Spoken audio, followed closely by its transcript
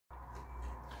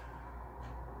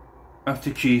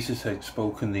After Jesus had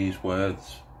spoken these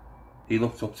words, he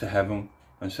looked up to heaven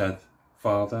and said,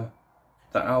 Father,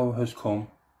 the hour has come.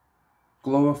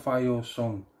 Glorify your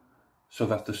Son, so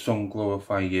that the Son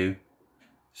glorify you,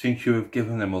 since you have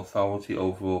given him authority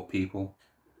over all people,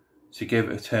 to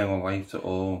give eternal life to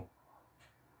all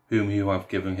whom you have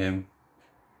given him.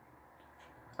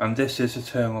 And this is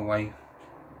eternal life,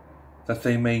 that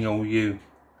they may know you,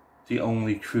 the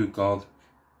only true God,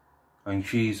 and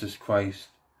Jesus Christ,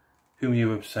 whom you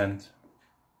have sent.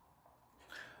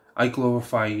 I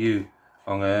glorify you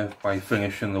on earth by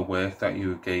finishing the work that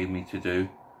you gave me to do.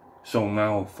 So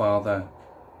now, Father,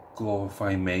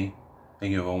 glorify me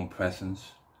in your own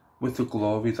presence, with the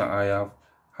glory that I have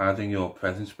had in your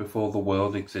presence before the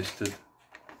world existed.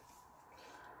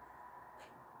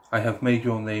 I have made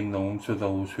your name known to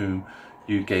those whom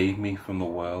you gave me from the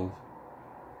world.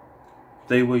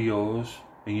 They were yours,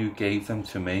 and you gave them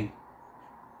to me,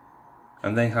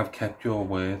 and they have kept your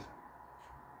word.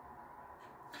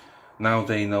 Now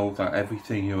they know that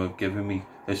everything you have given me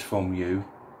is from you.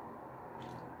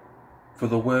 For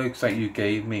the works that you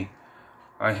gave me,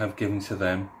 I have given to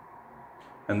them,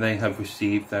 and they have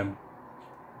received them,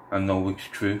 and know it's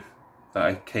truth, that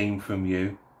I came from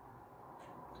you.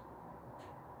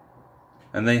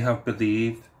 And they have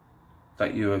believed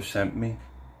that you have sent me.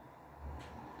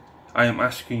 I am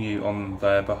asking you on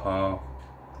their behalf.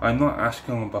 I am not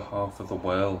asking on behalf of the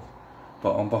world,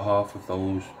 but on behalf of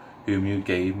those whom you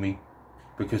gave me,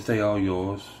 because they are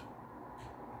yours.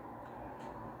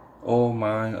 All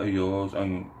mine are yours,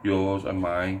 and yours are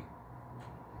mine,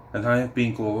 and I have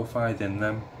been glorified in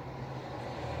them.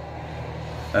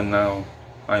 And now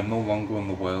I am no longer in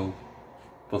the world,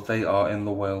 but they are in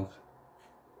the world,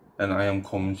 and I am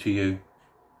coming to you.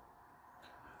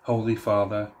 Holy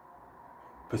Father,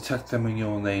 protect them in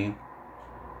your name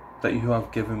that you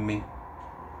have given me,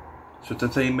 so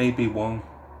that they may be one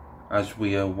as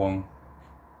we are one.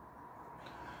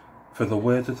 For the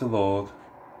word of the Lord,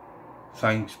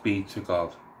 thanks be to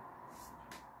God.